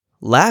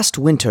Last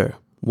winter,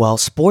 while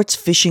sports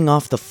fishing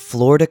off the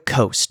Florida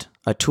coast,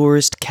 a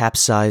tourist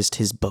capsized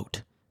his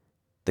boat.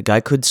 The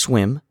guy could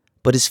swim,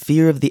 but his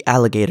fear of the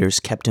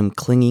alligators kept him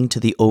clinging to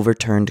the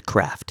overturned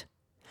craft.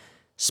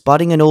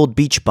 Spotting an old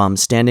beach bum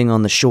standing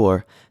on the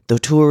shore, the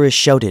tourist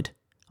shouted,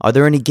 "Are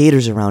there any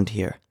gators around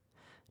here?"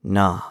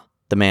 "Nah,"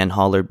 the man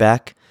hollered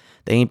back.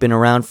 "They ain't been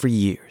around for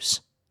years."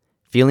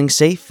 Feeling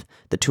safe,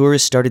 the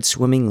tourist started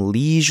swimming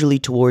leisurely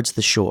towards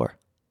the shore.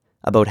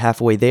 About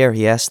halfway there,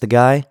 he asked the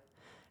guy,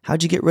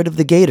 "How'd you get rid of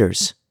the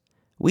gators?"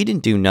 "We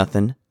didn't do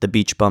nothin'," the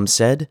beach bum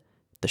said.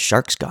 "The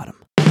sharks got 'em."